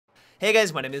Hey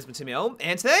guys, my name is Matimio,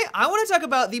 and today I want to talk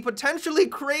about the potentially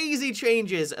crazy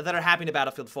changes that are happening to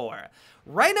Battlefield 4.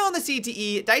 Right now on the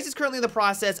CTE, DICE is currently in the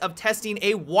process of testing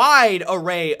a wide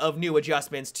array of new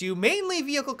adjustments to mainly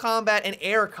vehicle combat and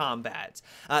air combat.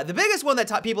 The biggest one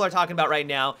that people are talking about right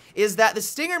now is that the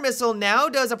Stinger missile now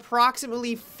does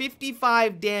approximately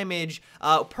 55 damage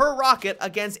per rocket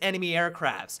against enemy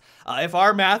aircrafts. If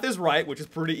our math is right, which is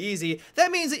pretty easy,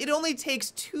 that means that it only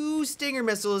takes 2 Stinger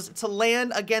missiles to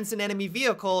land against an enemy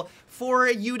vehicle for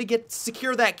you to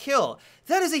secure that kill.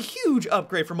 That is a huge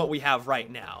upgrade from what we have right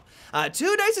now.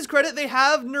 To DICE's credit, they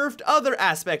have nerfed other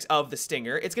aspects of the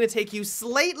Stinger. It's going to take you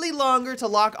slightly longer to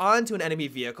lock onto an enemy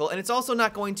vehicle, and it's also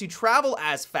not going to travel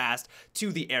as fast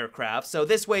to the aircraft. So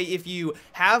this way, if you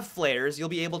have flares, you'll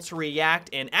be able to react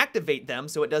and activate them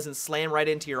so it doesn't slam right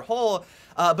into your hull.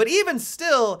 But even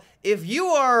still, if you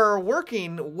are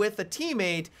working with a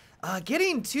teammate,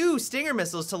 getting 2 Stinger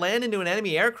missiles to land into an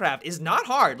enemy aircraft is not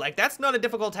hard. Like, that's not a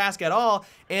difficult task at all,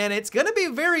 and it's gonna be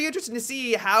very interesting to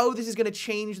see how this is gonna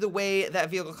change the way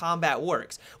that vehicle combat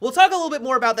works. We'll talk a little bit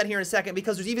more about that here in a second,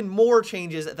 because there's even more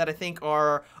changes that I think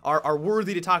are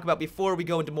worthy to talk about before we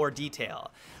go into more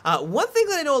detail. One thing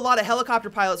that I know a lot of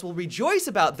helicopter pilots will rejoice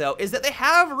about, though, is that they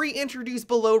have reintroduced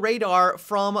below radar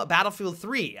from Battlefield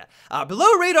 3.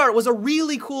 Below radar was a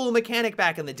really cool mechanic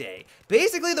back in the day.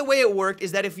 Basically, the way it worked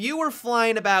is that if you were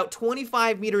flying about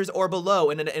 25 meters or below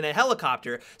in a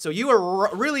helicopter, so you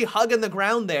were really hugging the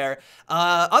ground there,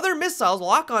 other missiles,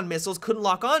 lock-on missiles, couldn't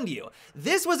lock onto you.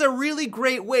 This was a really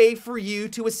great way for you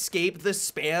to escape the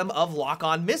spam of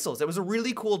lock-on missiles. It was a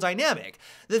really cool dynamic.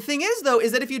 The thing is, though,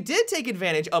 is that if you did take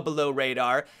advantage of below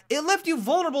radar, it left you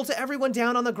vulnerable to everyone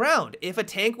down on the ground. If a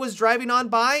tank was driving on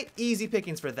by, easy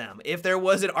pickings for them. If there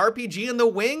was an RPG in the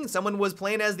wing, someone was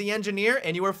playing as the engineer,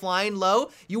 and you were flying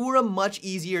low, you were a much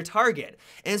easier target.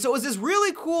 And so it was this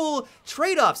really cool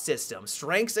trade-off system,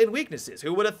 strengths and weaknesses.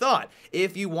 Who would have thought?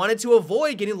 If you wanted to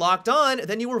avoid getting locked on,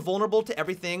 then you were vulnerable to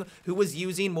everything who was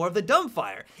using more of the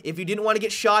dumbfire. If you didn't want to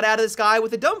get shot out of the sky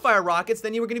with the dumbfire rockets,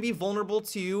 then you were going to be vulnerable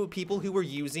to people who were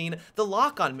using the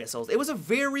lock-on missiles. It was a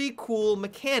very cool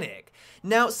mechanic.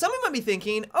 Now, some of you might be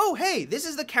thinking, oh, hey, this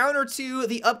is the counter to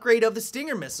the upgrade of the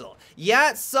Stinger missile.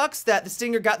 Yeah, it sucks that the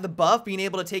Stinger got the buff, being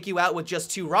able to take you out with just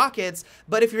 2 rockets,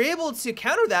 but if you're able to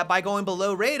counter that by going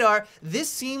below radar, this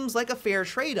seems like a fair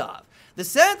trade-off. The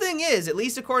sad thing is, at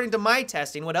least according to my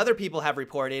testing, what other people have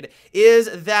reported, is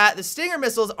that the Stinger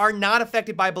missiles are not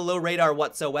affected by below radar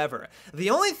whatsoever. The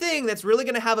only thing that's really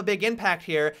going to have a big impact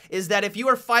here is that if you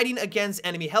are fighting against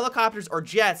enemy helicopters or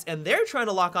jets and they're trying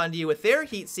to lock onto you with their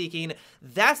heat seeking,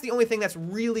 that's the only thing that's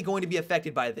really going to be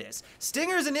affected by this.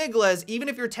 Stingers and Iglas, even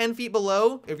if you're 10 feet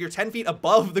below, if you're 10 feet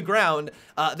above the ground,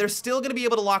 they're still going to be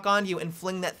able to lock onto you and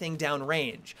fling that thing down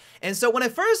range. And so when I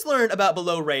first learned about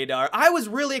below radar, I was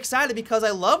really excited because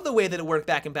I love the way that it worked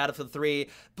back in Battlefield 3,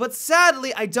 but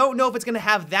sadly, I don't know if it's going to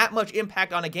have that much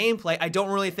impact on a gameplay. I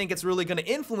don't really think it's really going to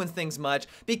influence things much,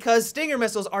 because Stinger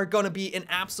missiles are going to be an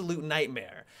absolute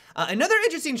nightmare. Another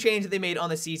interesting change that they made on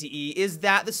the CTE is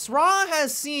that the SRAW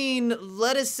has seen,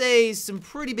 let us say, some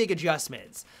pretty big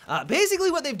adjustments.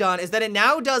 Basically what they've done is that it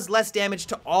now does less damage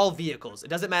to all vehicles. It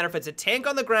doesn't matter if it's a tank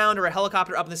on the ground or a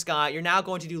helicopter up in the sky, you're now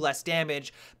going to do less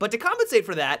damage. But to compensate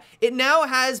for that, it now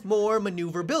has more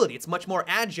maneuverability. It's much more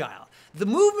agile. The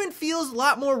movement feels a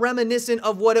lot more reminiscent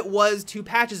of what it was 2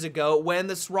 patches ago when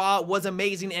the SRAW was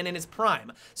amazing and in its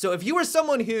prime. So if you were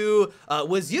someone who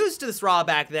was used to the SRAW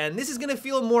back then, this is going to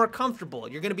feel more comfortable.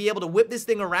 You're going to be able to whip this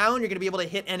thing around, you're going to be able to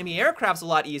hit enemy aircrafts a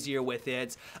lot easier with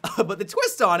it. But the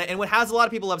twist on it, and what has a lot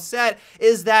of people upset,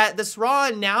 is that the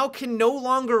SRAW now can no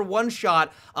longer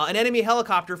one-shot an enemy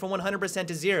helicopter from 100%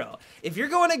 to 0. If you're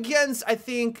going against, I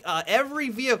think, every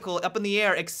vehicle up in the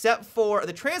air except for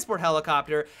the transport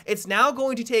helicopter, it's now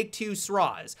going to take 2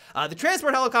 SRAWs. The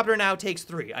transport helicopter now takes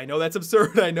 3. I know that's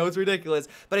absurd, I know it's ridiculous,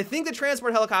 but I think the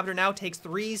transport helicopter now takes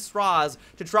 3 SRAWs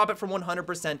to drop it from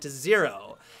 100% to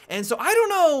 0. And so I don't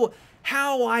know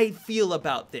how I feel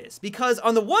about this, because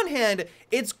on the one hand,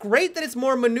 it's great that it's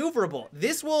more maneuverable.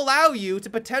 This will allow you to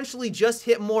potentially just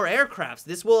hit more aircrafts.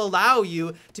 This will allow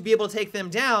you to be able to take them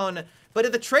down. But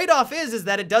if the trade-off is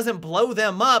that it doesn't blow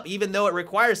them up, even though it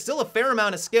requires still a fair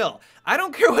amount of skill. I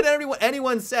don't care what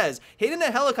anyone says. Hitting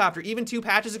a helicopter, even 2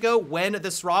 patches ago, when the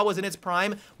SRAW was in its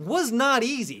prime, was not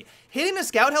easy. Hitting a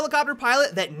scout helicopter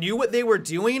pilot that knew what they were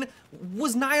doing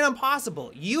was nigh on impossible.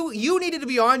 You needed to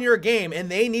be on your game, and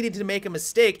they needed to make a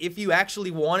mistake if you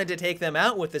actually wanted to take them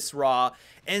out with the SRAW.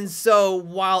 And so,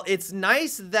 while it's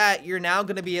nice that you're now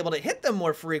going to be able to hit them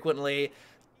more frequently,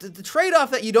 the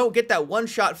trade-off that you don't get that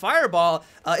one-shot fireball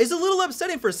is a little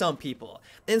upsetting for some people.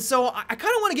 And so I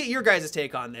kind of want to get your guys'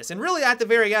 take on this. And really at the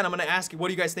very end, I'm going to ask you, what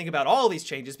do you guys think about all these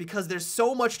changes? Because there's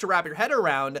so much to wrap your head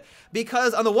around.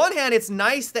 Because on the one hand, it's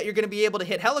nice that you're going to be able to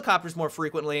hit helicopters more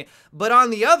frequently. But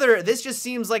on the other, this just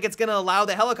seems like it's going to allow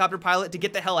the helicopter pilot to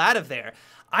get the hell out of there.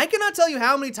 I cannot tell you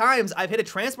how many times I've hit a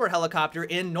transport helicopter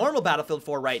in normal Battlefield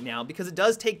 4 right now, because it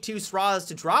does take 2 SRAWs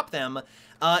to drop them.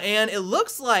 And it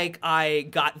looks like I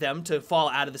got them to fall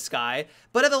out of the sky,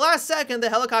 but at the last second, the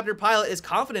helicopter pilot is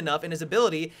confident enough in his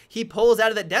ability, he pulls out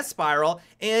of that death spiral,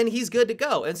 and he's good to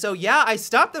go. And so, yeah, I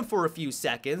stopped them for a few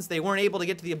seconds. They weren't able to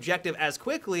get to the objective as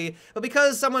quickly, but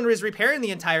because someone was repairing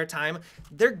the entire time,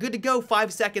 they're good to go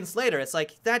 5 seconds later. It's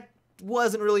like, that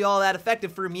wasn't really all that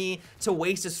effective for me to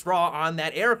waste a SRAW on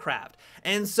that aircraft.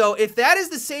 And so, if that is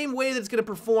the same way that it's going to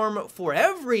perform for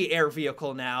every air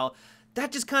vehicle now,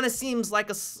 that just kind of seems like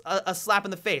a slap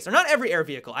in the face. Or not every air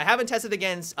vehicle. I haven't tested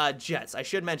against jets. I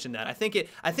should mention that. I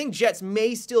think jets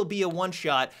may still be a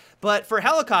one-shot, but for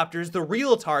helicopters, the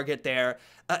real target there,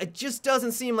 it just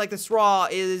doesn't seem like the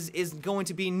SRAW is going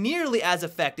to be nearly as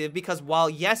effective, because while,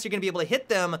 yes, you're going to be able to hit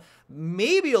them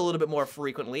maybe a little bit more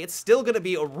frequently, it's still going to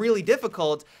be really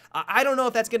difficult. I don't know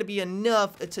if that's going to be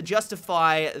enough to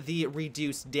justify the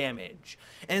reduced damage.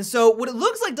 And so what it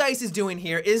looks like DICE is doing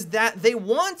here is that they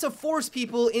want to force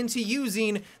people into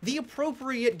using the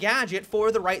appropriate gadget for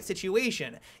the right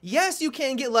situation. Yes, you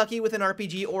can get lucky with an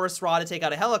RPG or a SRAW to take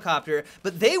out a helicopter,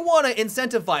 but they want to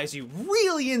incentivize you,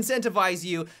 really incentivize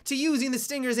you, to using the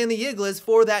Stingers and the Iglas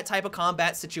for that type of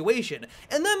combat situation.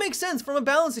 And that makes sense from a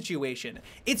balance situation.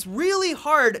 It's really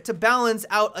hard to balance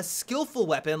out a skillful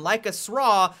weapon like a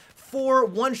SRAW for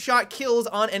one-shot kills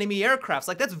on enemy aircrafts.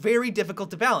 Like, that's very difficult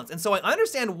to balance. And so I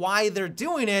understand why they're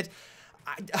doing it.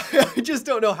 I just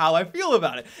don't know how I feel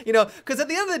about it, you know, because at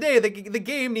the end of the day, the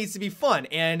game needs to be fun,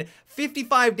 and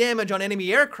 55 damage on enemy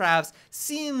aircrafts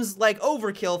seems like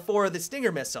overkill for the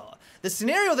Stinger missile. The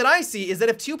scenario that I see is that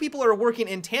if 2 people are working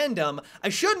in tandem, I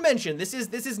should mention, this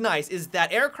is nice, is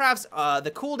that aircrafts,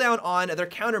 the cooldown on their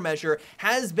countermeasure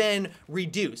has been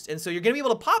reduced, and so you're going to be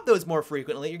able to pop those more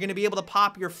frequently, you're going to be able to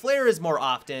pop your flares more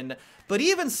often, but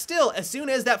even still, as soon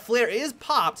as that flare is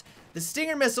popped, the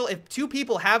Stinger missile, if 2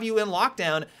 people have you in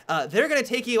lockdown, they're gonna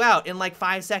take you out in like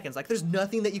 5 seconds. Like, there's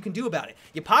nothing that you can do about it.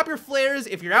 You pop your flares,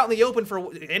 if you're out in the open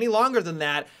for any longer than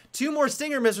that, 2 more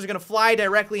Stinger missiles are gonna fly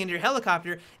directly into your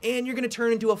helicopter, and you're gonna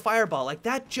turn into a fireball. Like,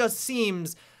 that just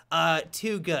seems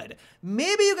too good.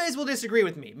 Maybe you guys will disagree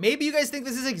with me. Maybe you guys think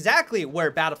this is exactly where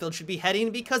Battlefield should be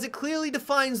heading, because it clearly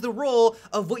defines the role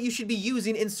of what you should be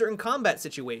using in certain combat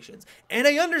situations. And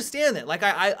I understand that. Like,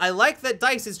 I like that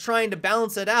DICE is trying to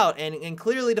balance it out and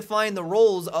clearly define the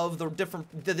roles of the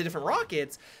different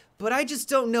rockets, but I just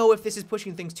don't know if this is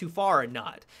pushing things too far or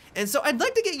not. And so I'd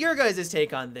like to get your guys'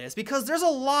 take on this, because there's a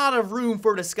lot of room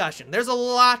for discussion. There's a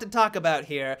lot to talk about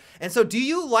here. And so, do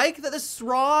you like that the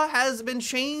SRAW has been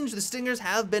changed? The Stingers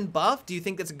have been buffed? Do you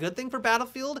think that's a good thing for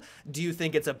Battlefield? Do you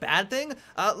think it's a bad thing?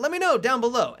 Let me know down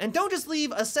below. And don't just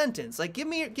leave a sentence. Like, give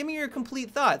me your complete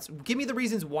thoughts. Give me the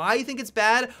reasons why you think it's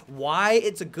bad, why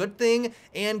it's a good thing,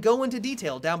 and go into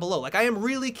detail down below. Like, I am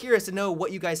really curious to know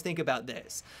what you guys think about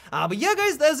this. But yeah,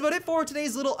 guys, that's about it for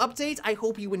today's little update. I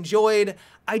hope you enjoyed.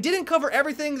 I didn't cover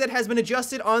everything that has been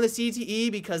adjusted on the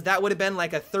CTE, because that would have been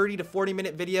like a 30 to 40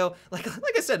 minute video. Like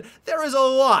I said, there is a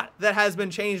lot that has been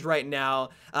changed right now.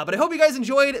 But I hope you guys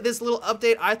enjoyed this little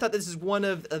update. I thought this is one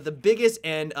of the biggest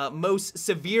and most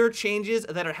severe changes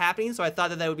that are happening, so I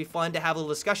thought that would be fun to have a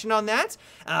little discussion on that.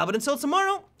 But until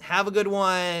tomorrow, have a good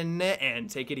one and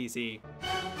take it easy.